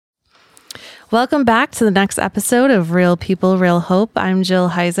Welcome back to the next episode of Real People, Real Hope. I'm Jill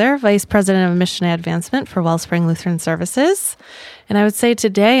Heiser, Vice President of Mission Advancement for Wellspring Lutheran Services. And I would say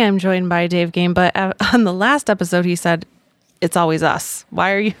today I'm joined by Dave Game, but on the last episode he said, it's always us.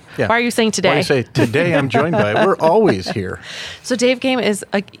 Why are you saying today? Why do you say today I'm joined by? We're always here. So Dave Game is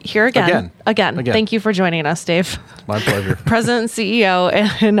here again. Thank you for joining us, Dave. My pleasure. President and CEO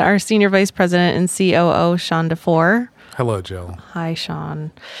and our Senior Vice President and COO, Sean DeFore. Hello, Jill. Hi,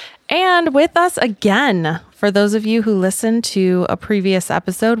 Sean. And with us again, for those of you who listened to a previous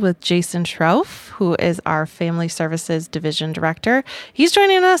episode with Jason Sroufe, who is our Family Services Division Director, he's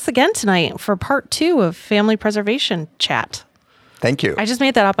joining us again tonight for part 2 of Family Preservation Chat. Thank you. I just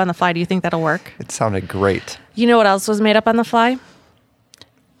made that up on the fly. Do you think that'll work? It sounded great. You know what else was made up on the fly?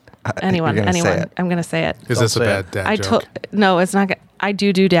 Anyone. Say it. I'm going to say it. Is this a bad dad joke? No, it's not. I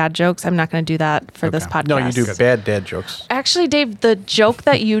do dad jokes. I'm not going to do that for this podcast. No, you do bad dad jokes. Actually, Dave, the joke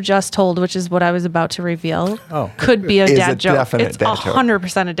that you just told, which is what I was about to reveal, could be a dad joke. It's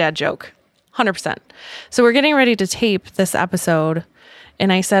 100% a dad joke. 100%. So we're getting ready to tape this episode.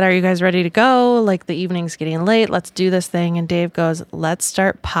 And I said, are you guys ready to go? Like, the evening's getting late. Let's do this thing. And Dave goes, let's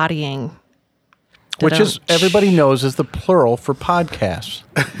start pottying. Which is, everybody knows, is the plural for podcasts.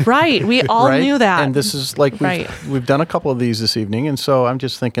 Right. We all right? knew that. And this is like, we've done a couple of these this evening. And so I'm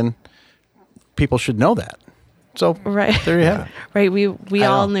just thinking people should know that. So there you have it. Right. We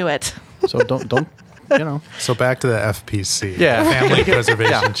all knew it. So don't. So back to the FPC. Yeah. Family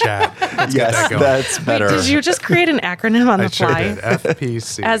Preservation Chat. Let's get that going. That's better. Wait, did you just create an acronym on the fly? Sure did.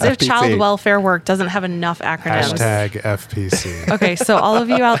 FPC. As if child welfare work doesn't have enough acronyms. Hashtag FPC. Okay, so all of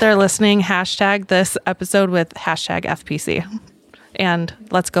you out there listening, hashtag this episode with hashtag FPC. And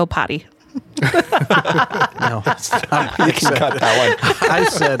let's go potty. No, stop. You can cut that one. I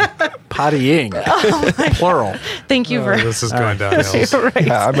said pottying, plural. Thank you for this is going downhill. Right.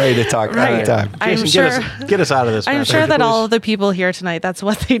 Yeah, I'm ready to talk anytime. Jason, get us out of this. I'm sure that all of the people here tonight, that's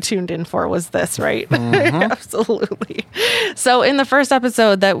what they tuned in for, was this, right? Mm-hmm. Absolutely. So in the first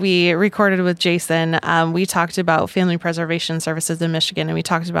episode that we recorded with Jason, we talked about family preservation services in Michigan, and we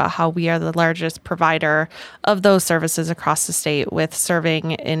talked about how we are the largest provider of those services across the state, with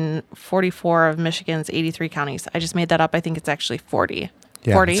serving in 44 of Michigan's 83 counties. I just made that up. I think it's actually 40.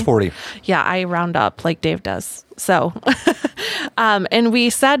 Yeah, 40? It's 40. Yeah, I round up like Dave does. So, and we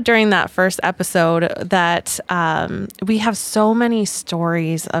said during that first episode that we have so many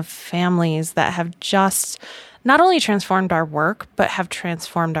stories of families that have just not only transformed our work, but have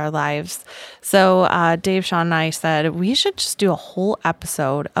transformed our lives. So Dave, Sean, and I said we should just do a whole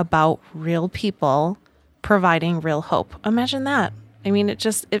episode about real people providing real hope. Imagine that. I mean, it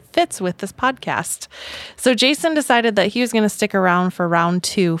fits with this podcast. So Jason decided that he was going to stick around for round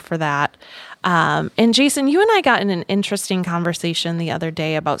 2 for that. And Jason, you and I got in an interesting conversation the other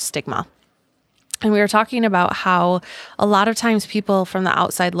day about stigma. And we were talking about how a lot of times people from the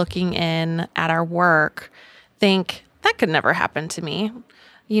outside looking in at our work think that could never happen to me.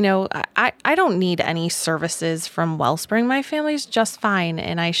 You know, I don't need any services from Wellspring. My family's just fine.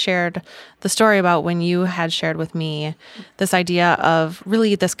 And I shared the story about when you had shared with me this idea of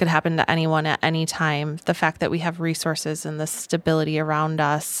really this could happen to anyone at any time. The fact that we have resources and the stability around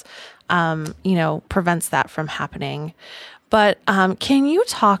us, prevents that from happening. But can you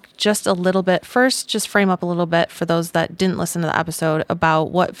talk just a little bit, first, just frame up a little bit for those that didn't listen to the episode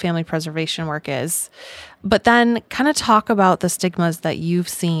about what family preservation work is, but then kind of talk about the stigmas that you've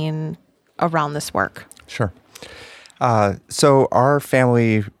seen around this work? Sure. So our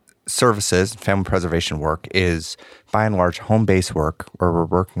family services, family preservation work is by and large home-based work where we're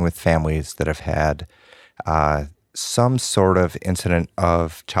working with families that have had some sort of incident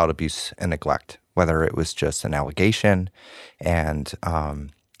of child abuse and neglect, whether it was just an allegation and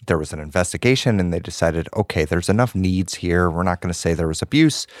there was an investigation and they decided, okay, there's enough needs here. We're not going to say there was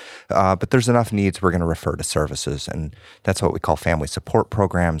abuse, but there's enough needs. We're going to refer to services. And that's what we call family support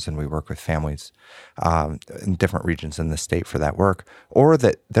programs. And we work with families in different regions in the state for that work. Or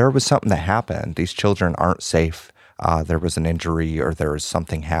that there was something that happened. These children aren't safe. There was an injury or there was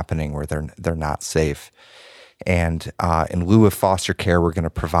something happening where they're not safe. And in lieu of foster care, we're going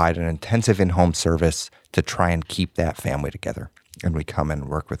to provide an intensive in-home service to try and keep that family together. And we come and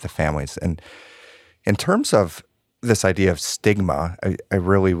work with the families. And in terms of this idea of stigma, I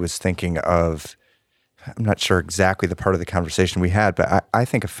really was thinking of, I'm not sure exactly the part of the conversation we had, but I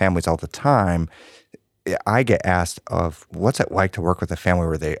think of families all the time. I get asked of what's it like to work with a family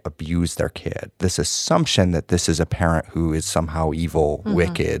where they abuse their kid? This assumption that this is a parent who is somehow evil,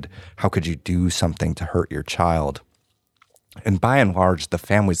 wicked. How could you do something to hurt your child? And by and large, the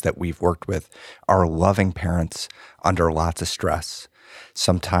families that we've worked with are loving parents under lots of stress.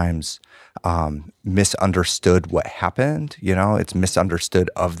 sometimes misunderstood what happened. It's misunderstood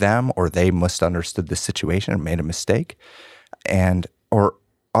of them, or they misunderstood the situation and made a mistake, or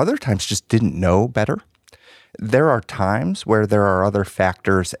other times just didn't know better. There are times where there are other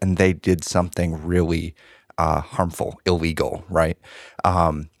factors and they did something really harmful, illegal, right?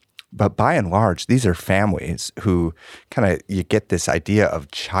 But by and large, these are families who you get this idea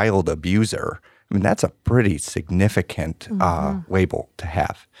of child abuser. I mean, that's a pretty significant label to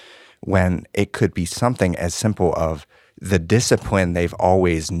have, when it could be something as simple of the discipline they've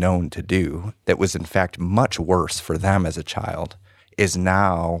always known to do that was in fact much worse for them as a child is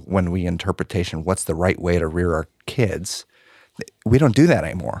now, when we interpretation what's the right way to rear our kids, we don't do that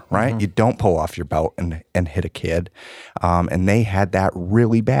anymore, right? You don't pull off your belt and hit a kid. And they had that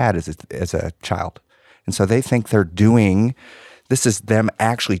really bad as a child. And so they think they're doing, this is them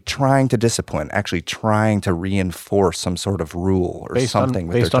actually trying to discipline, actually trying to reinforce some sort of rule or something.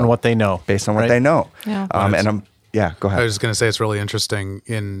 Based on what they know. Based on what they know. Yeah. Go ahead. I was just going to say, it's really interesting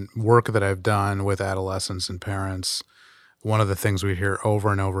in work that I've done with adolescents and parents. One of the things we hear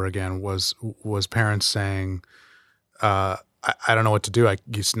over and over again was parents saying, I don't know what to do.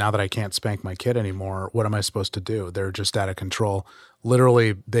 Now that I can't spank my kid anymore, what am I supposed to do? They're just out of control.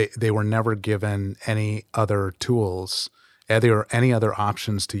 Literally, they were never given any other tools, any other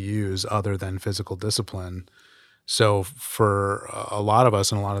options to use other than physical discipline. So for a lot of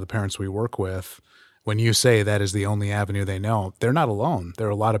us and a lot of the parents we work with, when you say that is the only avenue they know, they're not alone. There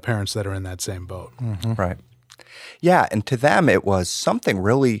are a lot of parents that are in that same boat. Right. Yeah, and to them it was something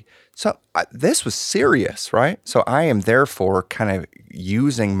really, this was serious, right? So I am therefore kind of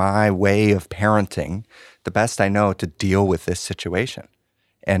using my way of parenting the best I know to deal with this situation.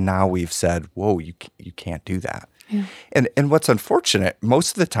 And now we've said, whoa, you can't do that. Yeah. And what's unfortunate,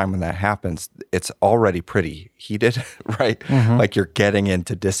 most of the time when that happens, it's already pretty heated, right? Like you're getting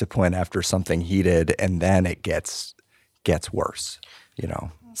into discipline after something heated, and then it gets worse,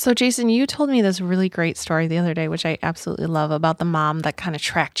 So Jason, you told me this really great story the other day, which I absolutely love, about the mom that kind of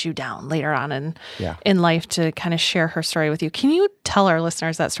tracked you down later on in life to kind of share her story with you. Can you tell our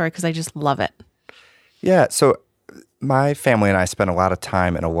listeners that story? Because I just love it. Yeah. So my family and I spent a lot of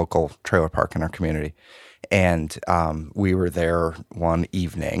time in a local trailer park in our community. And we were there one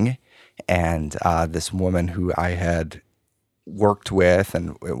evening, and this woman who I had worked with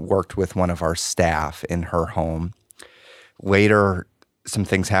one of our staff in her home, later some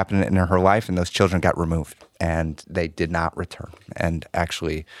things happened in her life, and those children got removed, and they did not return. And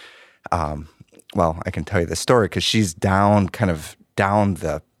actually, I can tell you the story because she's down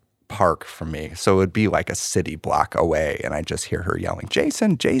the park from me. So it would be like a city block away, and I just hear her yelling,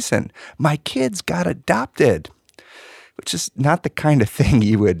 Jason, my kids got adopted, which is not the kind of thing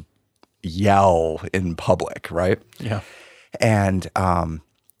you would yell in public, right? Yeah. And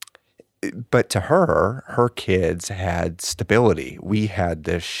but to her kids had stability. We had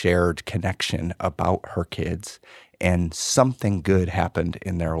this shared connection about her kids, and something good happened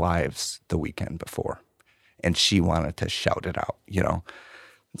in their lives the weekend before. And she wanted to shout it out,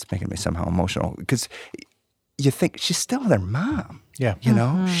 It's making me somehow emotional because you think she's still their mom. Yeah.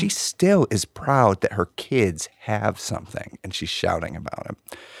 She still is proud that her kids have something, and she's shouting about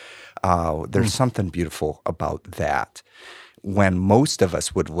it. There's something beautiful about that. When most of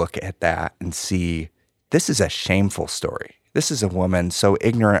us would look at that and see, this is a shameful story. This is a woman so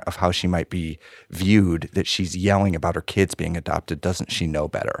ignorant of how she might be viewed that she's yelling about her kids being adopted. Doesn't she know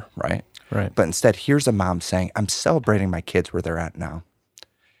better, right? Right. But instead, here's a mom saying, I'm celebrating my kids where they're at now,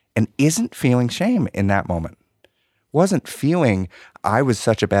 and isn't feeling shame in that moment. Wasn't feeling, I was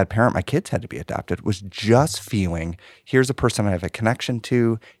such a bad parent, my kids had to be adopted. Was just feeling, here's a person I have a connection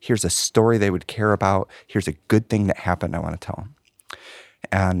to. Here's a story they would care about. Here's a good thing that happened I want to tell them.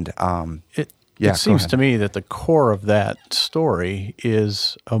 And it seems to me that the core of that story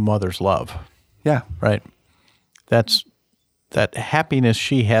is a mother's love. Yeah. Right? That happiness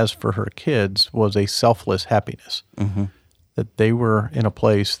she has for her kids was a selfless happiness. That they were in a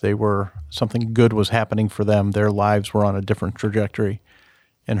place, something good was happening for them. Their lives were on a different trajectory,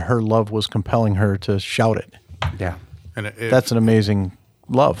 and her love was compelling her to shout it. Yeah. And that's an amazing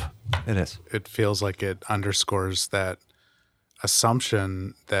love. It is. It feels like it underscores that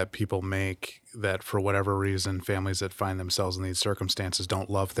assumption that people make that for whatever reason, families that find themselves in these circumstances don't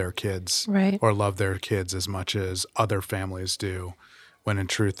love their kids, right, or love their kids as much as other families do, when in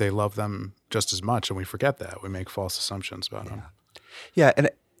truth they love them just as much, and we forget that. We make false assumptions about them. Yeah, and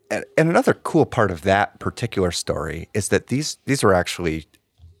another cool part of that particular story is that these were actually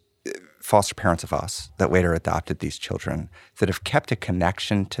foster parents of us that later adopted these children that have kept a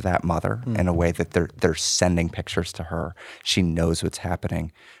connection to that mother in a way that they're sending pictures to her. She knows what's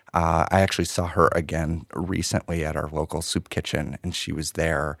happening. I actually saw her again recently at our local soup kitchen, and she was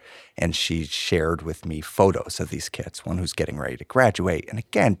there, and she shared with me photos of these kids, one who's getting ready to graduate, and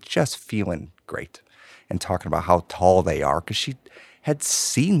again, just feeling great and talking about how tall they are because she had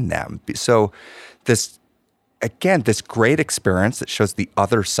seen them. So this great experience that shows the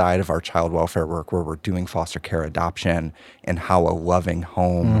other side of our child welfare work where we're doing foster care adoption and how a loving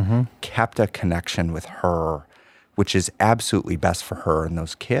home kept a connection with her, which is absolutely best for her and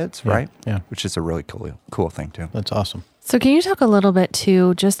those kids, right? Yeah. Which is a really cool thing too. That's awesome. So can you talk a little bit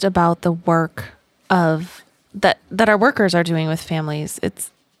too, just about the work of that our workers are doing with families?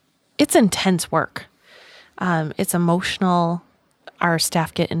 It's intense work. It's emotional. Our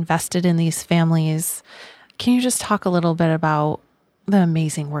staff get invested in these families. Can you just talk a little bit about the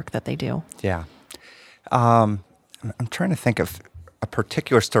amazing work that they do? Yeah. I'm trying to think of a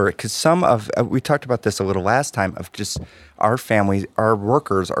particular story because we talked about this a little last time of just our families, our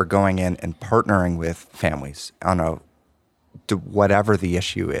workers are going in and partnering with families on whatever the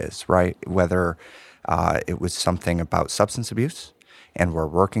issue is, right? Whether it was something about substance abuse, and we're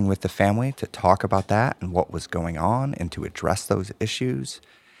working with the family to talk about that and what was going on and to address those issues.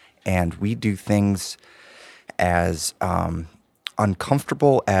 And we do things as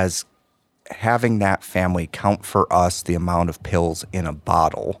uncomfortable as having that family count for us the amount of pills in a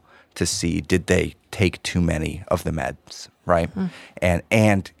bottle to see did they take too many of the meds, right?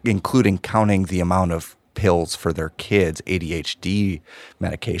 And including counting the amount of pills for their kids' ADHD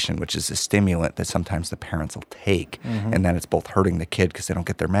medication, which is a stimulant that sometimes the parents will take. And then it's both hurting the kid because they don't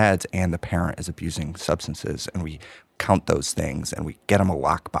get their meds and the parent is abusing substances. And we count those things and we get them a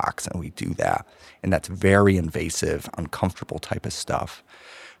lockbox and we do that. And that's very invasive, uncomfortable type of stuff.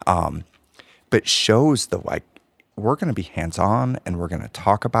 But shows we're going to be hands-on and we're going to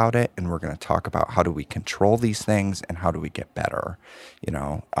talk about it and we're going to talk about how do we control these things and how do we get better,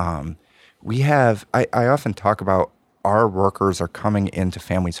 I often talk about our workers are coming into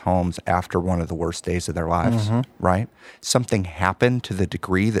families' homes after one of the worst days of their lives, right? Something happened to the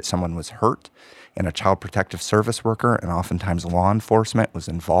degree that someone was hurt and a child protective service worker and oftentimes law enforcement was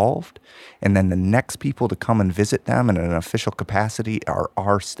involved. And then the next people to come and visit them in an official capacity are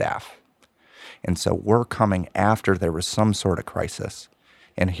our staff. And so we're coming after there was some sort of crisis.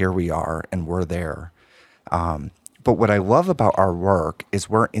 And here we are and we're there. But what I love about our work is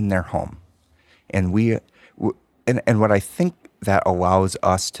we're in their home. And and what I think that allows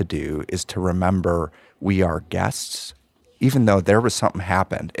us to do is to remember we are guests, even though there was something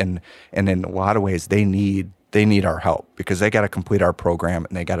happened. And in a lot of ways, they need our help because they got to complete our program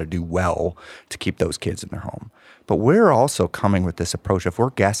and they got to do well to keep those kids in their home. But we're also coming with this approach if we're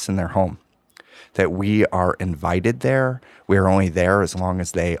guests in their home, that we are invited there. We are only there as long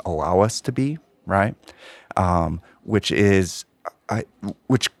as they allow us to be, right? Which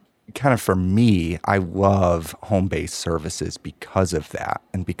kind of for me, I love home-based services because of that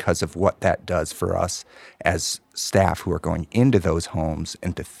and because of what that does for us as staff who are going into those homes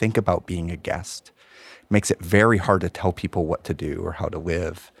and to think about being a guest. It makes it very hard to tell people what to do or how to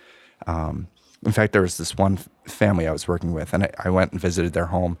live. In fact, there was this one family I was working with, and I went and visited their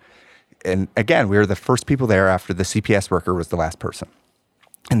home. And again, we were the first people there after the CPS worker was the last person.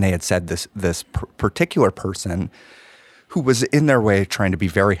 And they had said this particular person who was in their way trying to be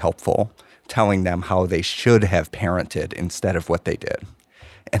very helpful, telling them how they should have parented instead of what they did.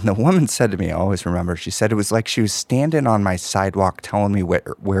 And the woman said to me, I always remember, she said it was like she was standing on my sidewalk telling me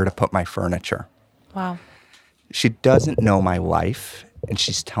where to put my furniture. Wow. She doesn't know my life, and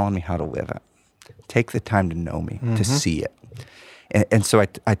she's telling me how to live it. Take the time to know me, to see it. And so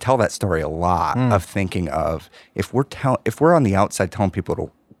I tell that story a lot of thinking of if we're on the outside telling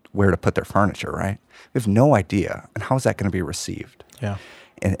people where to put their furniture, right? We have no idea. And how is that going to be received? Yeah.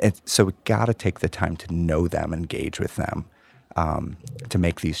 And so we got to take the time to know them, engage with them, to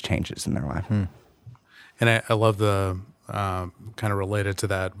make these changes in their life. And I love the kind of related to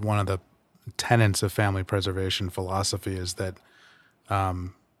that, one of the tenets of family preservation philosophy is that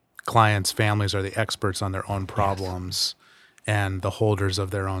clients' families are the experts on their own problems and the holders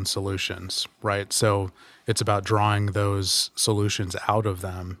of their own solutions, right? So it's about drawing those solutions out of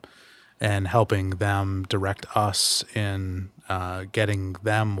them and helping them direct us in getting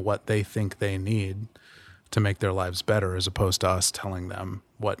them what they think they need to make their lives better, as opposed to us telling them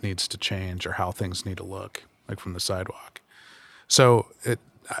what needs to change or how things need to look, like from the sidewalk. So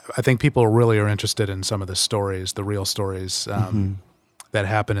I think people really are interested in some of the stories, the real stories that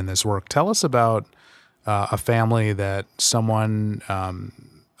happen in this work. Tell us about a family that someone,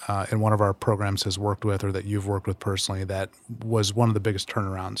 in one of our programs has worked with, or that you've worked with personally, that was one of the biggest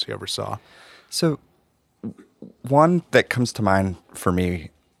turnarounds you ever saw? So one that comes to mind for me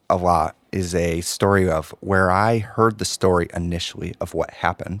a lot is a story of where I heard the story initially of what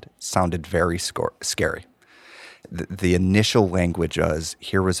happened sounded very scary. The initial language was,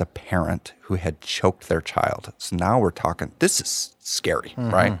 here was a parent who had choked their child. So now we're talking, this is scary,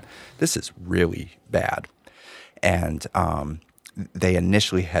 right? This is really bad. And they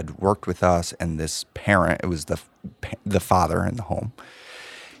initially had worked with us, and this parent, it was the father in the home,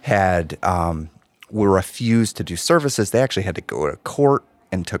 had were refused to do services. They actually had to go to court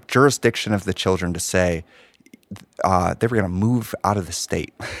and took jurisdiction of the children to say they were going to move out of the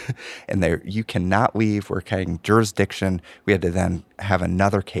state, and you cannot leave. We're getting jurisdiction. We had to then have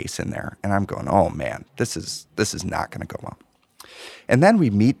another case in there, and I'm going, oh man, this is not going to go well. And then we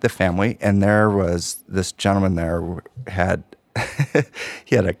meet the family, and there was this gentleman there who had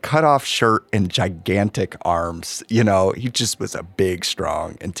he had a cutoff shirt and gigantic arms. You know, he just was a big,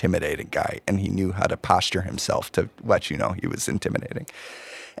 strong, intimidating guy, and he knew how to posture himself to let you know he was intimidating.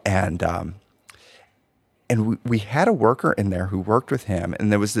 And we had a worker in there who worked with him,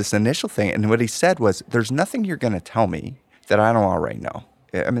 and there was this initial thing, and what he said was, there's nothing you're going to tell me that I don't already know.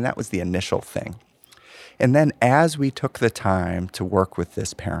 I mean, that was the initial thing. And then as we took the time to work with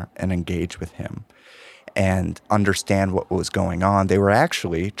this parent and engage with him and understand what was going on, they were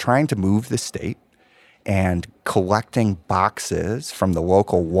actually trying to move the state and collecting boxes from the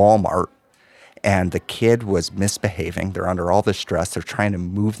local Walmart, and the kid was misbehaving. They're under all this stress. They're trying to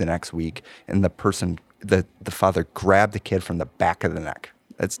move the next week, and the father grabbed the kid from the back of the neck.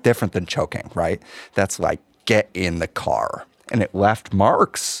 That's different than choking, right? That's like, get in the car. And it left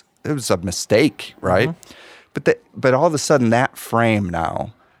marks. It was a mistake, right? Mm-hmm. But all of a sudden, that frame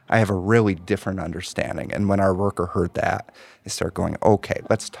now, I have a really different understanding. And when our worker heard that, they started going, okay,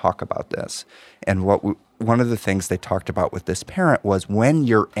 let's talk about this. And one of the things they talked about with this parent was, when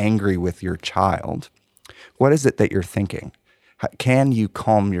you're angry with your child, what is it that you're thinking? Can you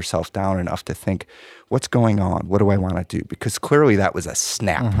calm yourself down enough to think, what's going on? What do I want to do? Because clearly that was a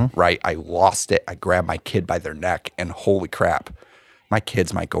snap, right? I lost it. I grabbed my kid by their neck, and holy crap, my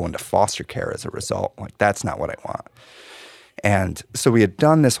kids might go into foster care as a result. Like, that's not what I want. And so we had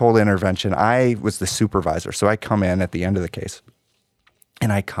done this whole intervention. I was the supervisor. So I come in at the end of the case,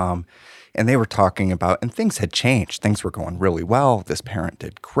 and and they were talking about, and things had changed. Things were going really well. This parent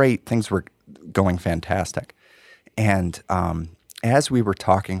did great. Things were going fantastic. And as we were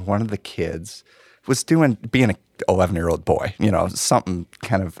talking, one of the kids was being an 11-year-old boy, you know, something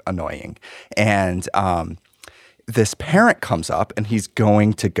kind of annoying. And this parent comes up, and he's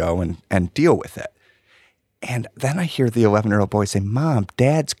going to go and deal with it. And then I hear the 11-year-old boy say, Mom,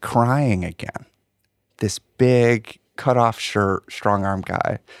 Dad's crying again. This big, cut-off shirt, strong-arm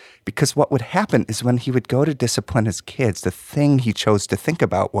guy. Because what would happen is, when he would go to discipline his kids, the thing he chose to think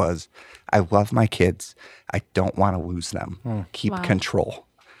about was, I love my kids. I don't want to lose them. Keep control.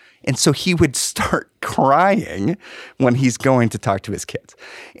 And so he would start crying when he's going to talk to his kids.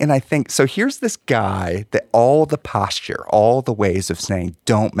 And I think, so here's this guy that all the posture, all the ways of saying,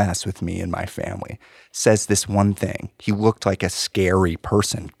 don't mess with me and my family, says this one thing. He looked like a scary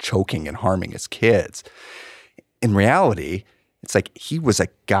person choking and harming his kids. In reality, it's like he was a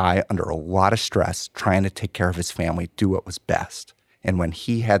guy under a lot of stress trying to take care of his family, do what was best. And when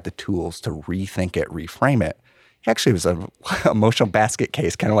he had the tools to rethink it, reframe it, he actually was an emotional basket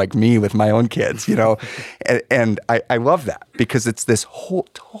case, kind of like me with my own kids, you know. And I love that, because it's this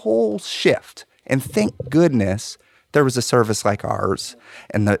whole shift. And thank goodness there was a service like ours,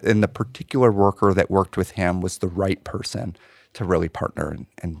 and the particular worker that worked with him was the right person to really partner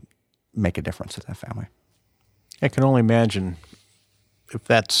and make a difference with that family. I can only imagine if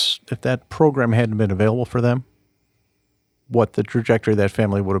that program hadn't been available for them, what the trajectory of that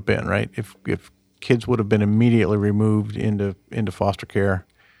family would have been, right? If kids would have been immediately removed into foster care,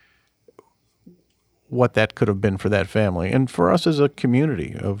 what that could have been for that family. And for us as a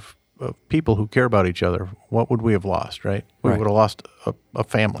community of people who care about each other, what would we have lost, right? We would have lost a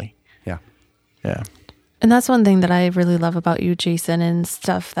family. Yeah. Yeah. And that's one thing that I really love about you, Jason, and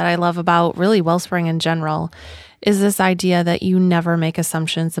stuff that I love about really Wellspring in general, is this idea that you never make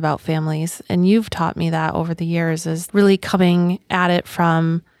assumptions about families. And you've taught me that over the years, is really coming at it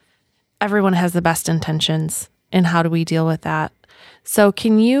from everyone has the best intentions, and how do we deal with that? So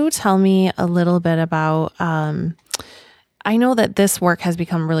can you tell me a little bit about, I know that this work has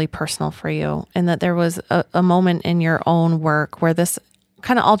become really personal for you, and that there was a moment in your own work where this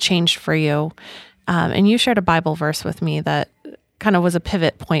kind of all changed for you. And you shared a Bible verse with me that kind of was a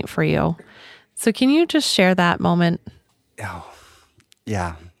pivot point for you. So can you just share that moment? Oh,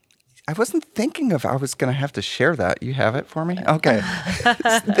 yeah. I wasn't thinking of I was going to have to share that. You have it for me? Okay.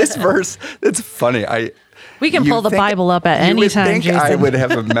 This verse, it's funny. We can pull the Bible up at any time, think Jason. I would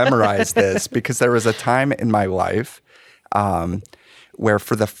have memorized this because there was a time in my life where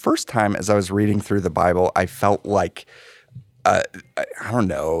for the first time as I was reading through the Bible, I felt like, I don't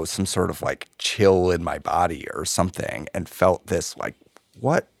know, some sort of like chill in my body or something, and felt this like,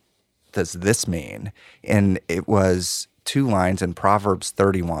 what does this mean? And it was 2 lines in Proverbs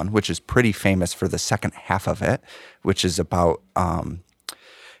 31, which is pretty famous for the second half of it, which is about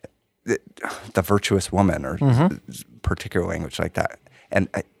the virtuous woman, or particular language like that. And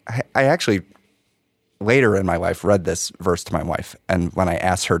I actually later in my life read this verse to my wife, and when I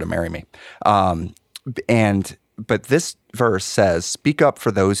asked her to marry me, but this verse says, "Speak up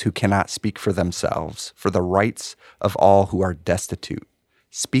for those who cannot speak for themselves, for the rights of all who are destitute.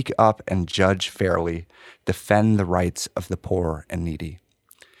 Speak up and judge fairly. Defend the rights of the poor and needy."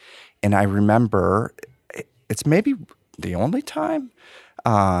 And I remember it's maybe the only time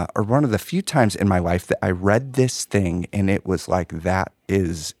or one of the few times in my life that I read this thing and it was like, that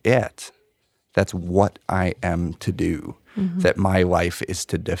is it. That's what I am to do. That my life is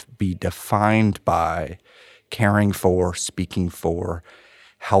to be defined by caring for, speaking for,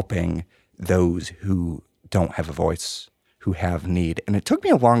 helping those who don't have a voice, who have need. And it took me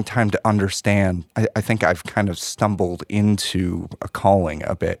a long time to understand. I think I've kind of stumbled into a calling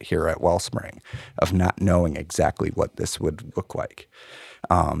a bit here at Wellspring of not knowing exactly what this would look like.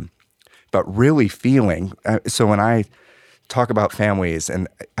 But really feeling, so when I talk about families, and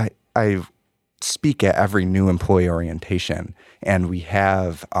I speak at every new employee orientation, and we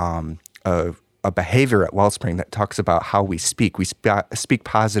have a behavior at Wellspring that talks about how we speak. We speak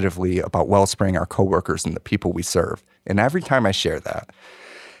positively about Wellspring, our coworkers, and the people we serve. And every time I share that,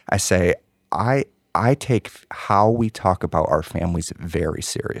 I say, I take how we talk about our families very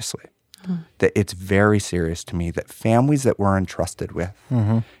seriously. That it's very serious to me that families that we're entrusted with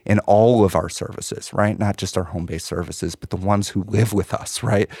in all of our services, right? Not just our home-based services, but the ones who live with us,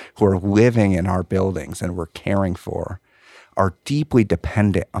 right? Who are living in our buildings and we're caring for, are deeply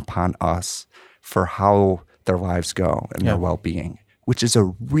dependent upon us for how their lives go and their well-being, which is a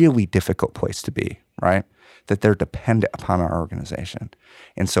really difficult place to be, right? That they're dependent upon our organization.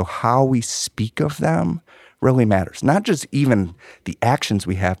 And so how we speak of them really matters. Not just even the actions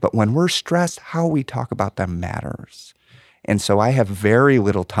we have, but when we're stressed, how we talk about them matters. And so I have very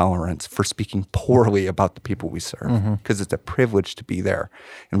little tolerance for speaking poorly about the people we serve because it's a privilege to be there.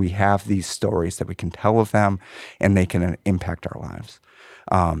 And we have these stories that we can tell of them and they can impact our lives.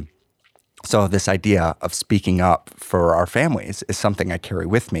 So this idea of speaking up for our families is something I carry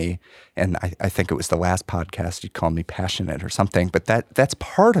with me. And I think it was the last podcast you called me passionate or something, but that's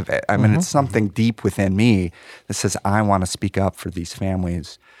part of it. I mean, it's something deep within me that says I want to speak up for these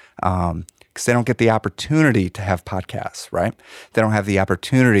families because they don't get the opportunity to have podcasts, right? They don't have the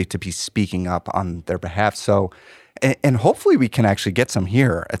opportunity to be speaking up on their behalf. So, and hopefully we can actually get some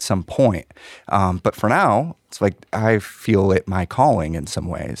here at some point. But for now, it's like I feel it my calling in some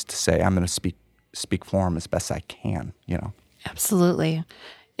ways to say I'm going to speak for them as best I can, you know? Absolutely.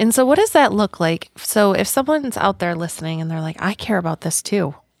 And so what does that look like? So if someone's out there listening and they're like, I care about this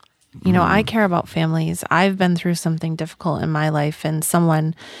too. You know, I care about families. I've been through something difficult in my life and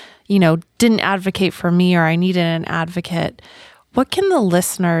someone, you know, didn't advocate for me or I needed an advocate. What can the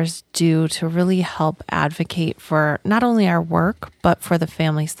listeners do to really help advocate for not only our work, but for the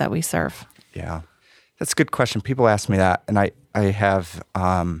families that we serve? Yeah, that's a good question. People ask me that, and I have,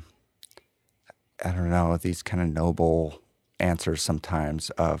 I don't know, these kind of noble answers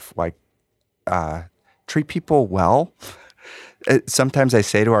sometimes of like, treat people well. Sometimes I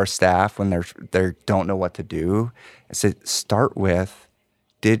say to our staff when they don't know what to do, I say, start with,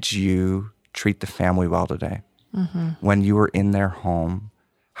 did you treat the family well today? When you were in their home,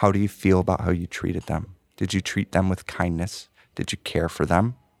 how do you feel about how you treated them? Did you treat them with kindness? Did you care for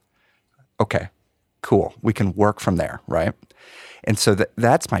them? Okay, cool. We can work from there, right? And so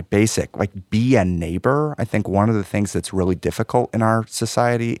that's my basic, like be a neighbor. I think one of the things that's really difficult in our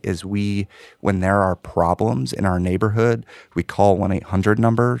society is when there are problems in our neighborhood, we call 1-800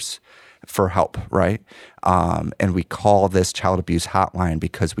 numbers for help, right? And we call this child abuse hotline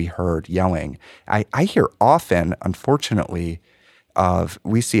because we heard yelling. I hear often, unfortunately,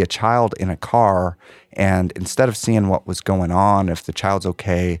 we see a child in a car, and instead of seeing what was going on, if the child's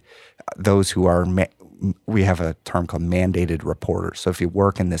okay, those who are, we have a term called mandated reporters. So if you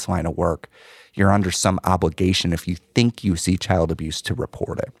work in this line of work, you're under some obligation if you think you see child abuse to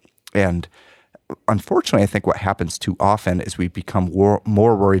report it. And unfortunately, I think what happens too often is we become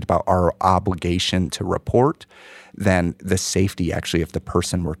more worried about our obligation to report than the safety actually of the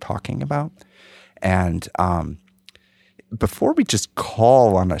person we're talking about. And before we just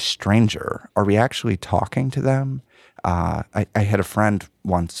call on a stranger, are we actually talking to them? I had a friend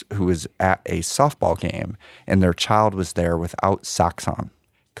once who was at a softball game, and their child was there without socks on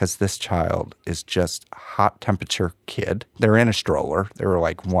because this child is just a hot temperature kid. They're in a stroller. They were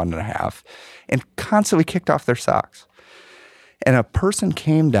like 1.5 and constantly kicked off their socks. And a person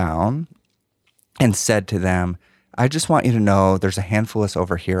came down and said to them, I just want you to know there's a handful of us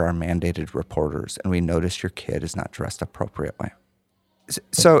over here are mandated reporters, and we noticed your kid is not dressed appropriately.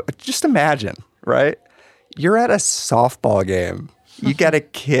 So just imagine, right? You're at a softball game. You get a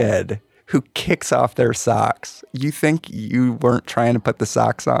kid who kicks off their socks. You think you weren't trying to put the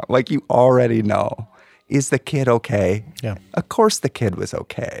socks on. Like, you already know. Is the kid okay? Yeah. Of course the kid was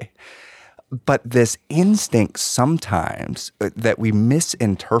okay. But this instinct sometimes that we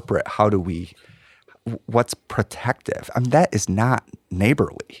misinterpret, what's protective? I mean, that is not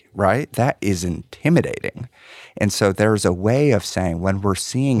neighborly, right? That is intimidating. And so there's a way of saying, when we're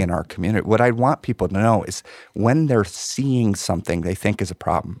seeing in our community, what I want people to know is when they're seeing something they think is a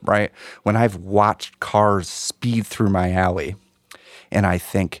problem, right? When I've watched cars speed through my alley and I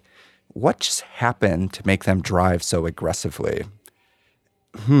think, what just happened to make them drive so aggressively?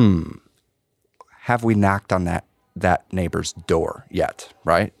 Have we knocked on that neighbor's door yet,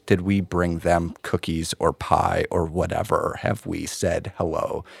 right? Did we bring them cookies or pie or whatever? Have we said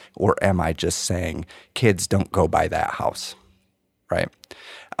hello? Or am I just saying, kids, don't go by that house, right?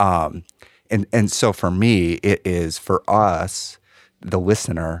 And so for me, it is for us, the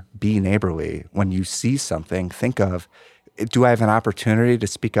listener, be neighborly. When you see something, think of, do I have an opportunity to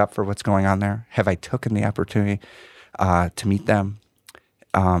speak up for what's going on there? Have I taken the opportunity to meet them?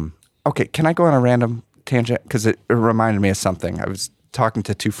 Okay, can I go on a random tangent? Because it reminded me of something. I was talking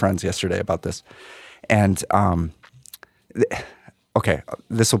to 2 friends yesterday about this. And, okay,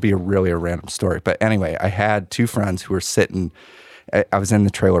 this will be a random story. But anyway, I had 2 friends who were sitting, I was in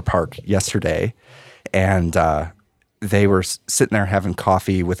the trailer park yesterday, and they were sitting there having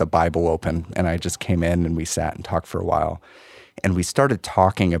coffee with a Bible open. And I just came in and we sat and talked for a while. And we started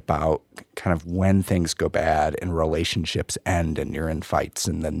talking about kind of when things go bad and relationships end and you're in fights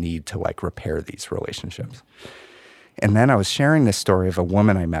and the need to like repair these relationships. And then I was sharing this story of a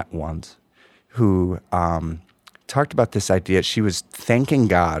woman I met once who talked about this idea. She was thanking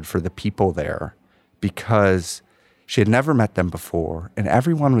God for the people there because she had never met them before, and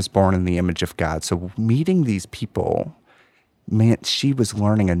everyone was born in the image of God. So meeting these people meant she was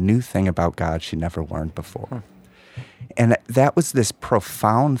learning a new thing about God she never learned before. And that was this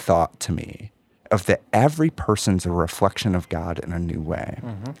profound thought to me of that every person's a reflection of God in a new way.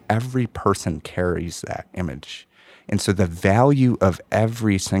 Mm-hmm. Every person carries that image. And so the value of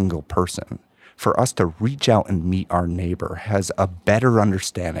every single person, for us to reach out and meet our neighbor, has a better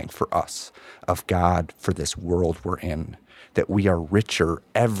understanding for us of God, for this world we're in, that we are richer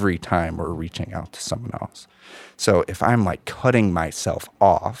every time we're reaching out to someone else. So if I'm like cutting myself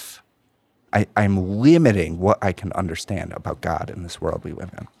off, I'm limiting what I can understand about God in this world we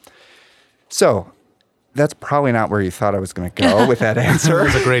live in. So that's probably not where you thought I was going to go with that answer.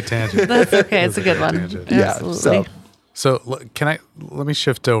 That's a great tangent. That's okay. It's a good one. Yeah. Absolutely. So let me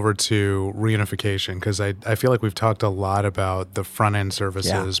shift over to reunification, because I feel like we've talked a lot about the front end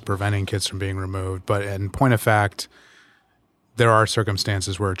services, preventing kids from being removed. But in point of fact, there are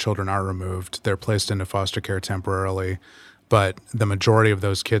circumstances where children are removed. They're placed into foster care temporarily, but the majority of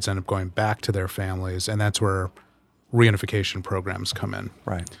those kids end up going back to their families, and that's where reunification programs come in.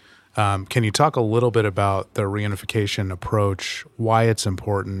 Right. Can you talk a little bit about the reunification approach, why it's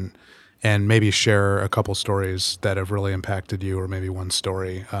important, and maybe share a couple stories that have really impacted you, or maybe one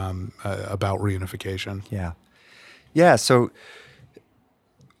story about reunification? Yeah. So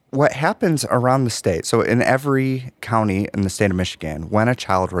what happens around the state, so in every county in the state of Michigan, when a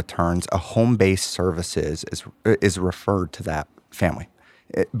child returns, a home-based services is referred to that family.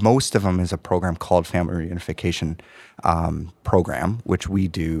 Most of them is a program called Family Reunification Program, which we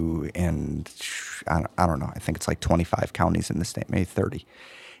do in, I don't know, I think it's like 25 counties in the state, maybe 30.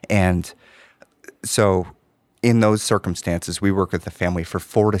 And so in those circumstances, we work with the family for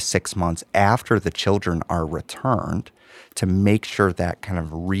 4 to 6 months after the children are returned to make sure that kind of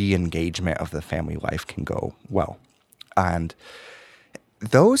re-engagement of the family life can go well. And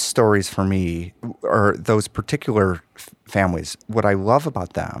those stories for me, or those particular families, what I love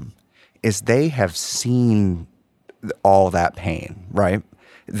about them is they have seen all that pain, right?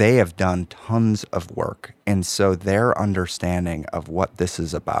 They have done tons of work. And so their understanding of what this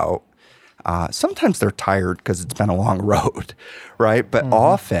is about Sometimes they're tired because it's been a long road, right? But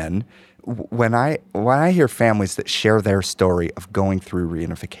often when I hear families that share their story of going through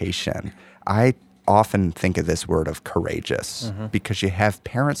reunification, I often think of this word of courageous, because you have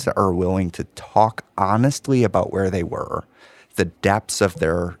parents that are willing to talk honestly about where they were, the depths of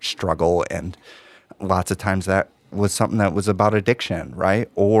their struggle, and lots of times that was something that was about addiction, right?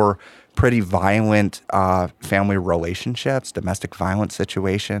 Or pretty violent family relationships, domestic violence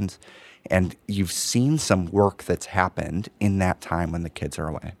situations. And you've seen some work that's happened in that time when the kids are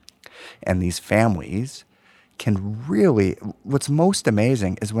away. And these families can really, what's most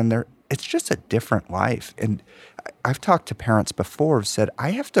amazing is when it's just a different life. And I've talked to parents before who've said,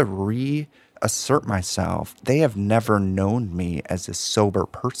 I have to reassert myself. They have never known me as a sober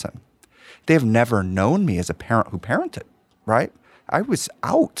person. They have never known me as a parent who parented, right? I was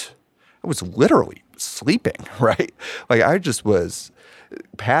out. I was literally sleeping, right? Like I just was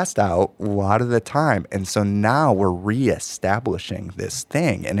passed out a lot of the time. And so now we're reestablishing this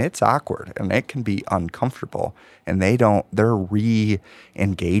thing, and it's awkward and it can be uncomfortable, and they're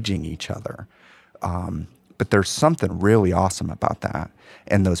re-engaging each other. But there's something really awesome about that.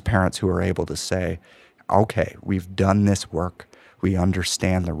 And those parents who are able to say, okay, we've done this work. We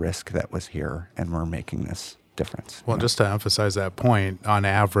understand the risk that was here, and we're making this difference. Well, just to emphasize that point, on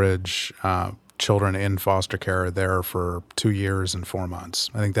average, children in foster care are there for 2 years and 4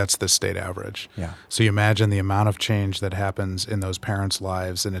 months. I think that's the state average. Yeah. So you imagine the amount of change that happens in those parents'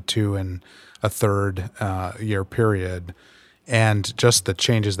 lives in a 2 and a third year period, and just the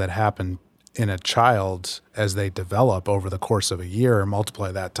changes that happen in a child as they develop over the course of a year.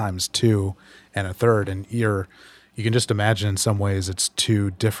 Multiply that times 2 and a third, and you can just imagine in some ways it's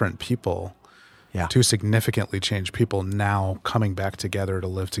 2 different people. Yeah. 2 significantly changed people now coming back together to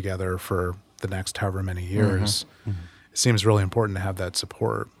live together for the next however many years. It seems really important to have that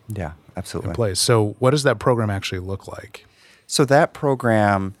support Yeah, absolutely. in place. So what does that program actually look like? So that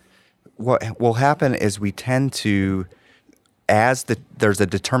program, what will happen is we tend to, there's a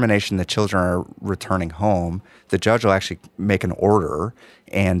determination the children are returning home, the judge will actually make an order,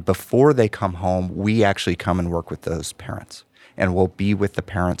 and before they come home, we actually come and work with those parents. And we'll be with the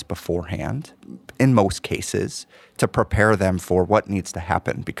parents beforehand, in most cases, to prepare them for what needs to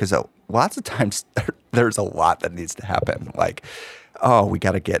happen. Because lots of times there's a lot that needs to happen. Like, oh, we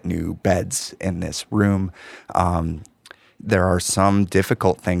got to get new beds in this room. There are some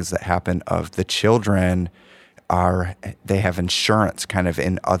difficult things that happen of the children they have insurance kind of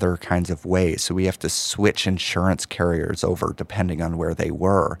in other kinds of ways. So we have to switch insurance carriers over depending on where they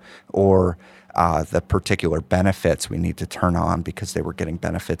were, or the particular benefits we need to turn on because they were getting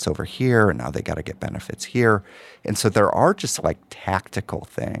benefits over here and now they got to get benefits here. And so there are just like tactical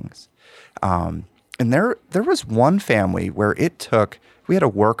things. And there was one family where we had a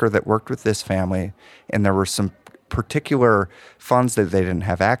worker that worked with this family, and there were some particular funds that they didn't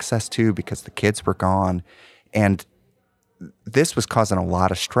have access to because the kids were gone. And this was causing a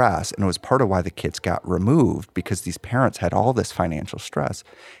lot of stress, and it was part of why the kids got removed, because these parents had all this financial stress.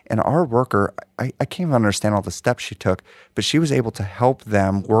 And our worker, I can't even understand all the steps she took, but she was able to help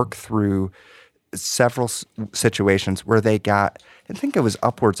them work through several situations where they got, I think it was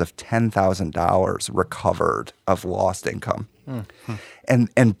upwards of $10,000 recovered of lost income,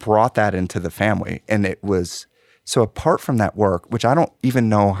 and brought that into the family. And it was, so apart from that work, which I don't even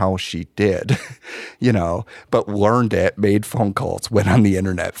know how she did, but learned it, made phone calls, went on the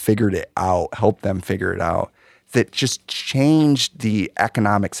internet, figured it out, helped them figure it out, that just changed the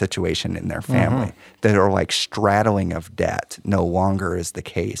economic situation in their family, that are like straddling of debt no longer is the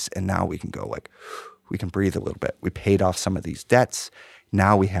case. And now we can go like, we can breathe a little bit. We paid off some of these debts.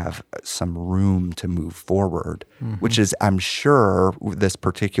 Now we have some room to move forward, which is, I'm sure this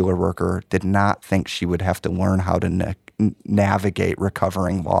particular worker did not think she would have to learn how to navigate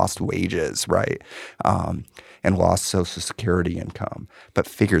recovering lost wages, right? And lost Social Security income, but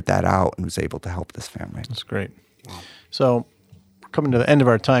figured that out and was able to help this family. That's great. So we're coming to the end of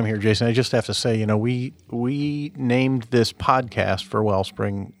our time here, Jason. I just have to say, we named this podcast for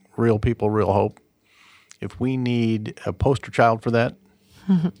Wellspring, Real People, Real Hope. If we need a poster child for that,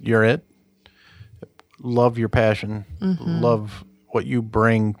 you're it. Love your passion. Love what you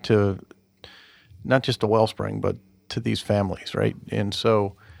bring to not just to Wellspring, but to these families, right? And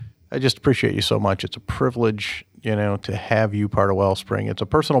so I just appreciate you so much. It's a privilege, to have you part of Wellspring. It's a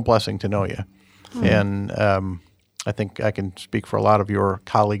personal blessing to know you. And I think I can speak for a lot of your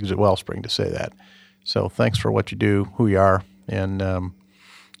colleagues at Wellspring to say that. So thanks for what you do, who you are, and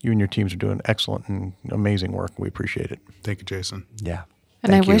you and your teams are doing excellent and amazing work. We appreciate it. Thank you, Jason. Yeah.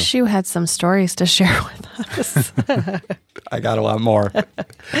 And I wish you had some stories to share with us. I got a lot more.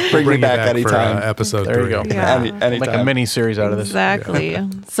 Bring me back anytime. For, episode There 3. you go. Yeah. Anytime. Like a mini series out of this. Exactly.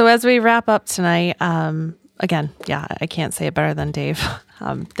 So as we wrap up tonight, again, I can't say it better than Dave.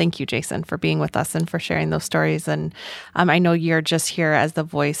 Thank you, Jason, for being with us and for sharing those stories. And I know you're just here as the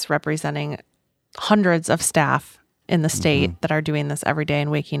voice representing hundreds of staff in the state that are doing this every day and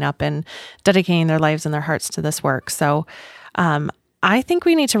waking up and dedicating their lives and their hearts to this work. So I think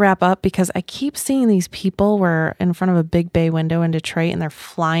we need to wrap up because I keep seeing these people. We're in front of a big bay window in Detroit and they're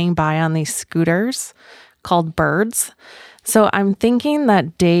flying by on these scooters called birds. So I'm thinking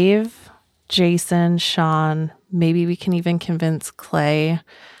that Dave, Jason, Sean, maybe we can even convince Clay.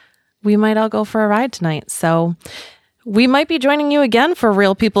 We might all go for a ride tonight. So we might be joining you again for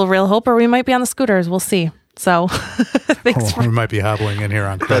Real People, Real Hope, or we might be on the scooters. We'll see. So thanks we might be hobbling in here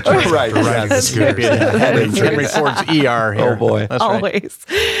on crutches. Right. Riding the scooters. Henry Ford's ER here. Oh, boy. That's right. Always.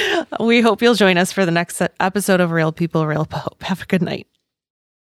 We hope you'll join us for the next episode of Real People, Real Hope. Have a good night.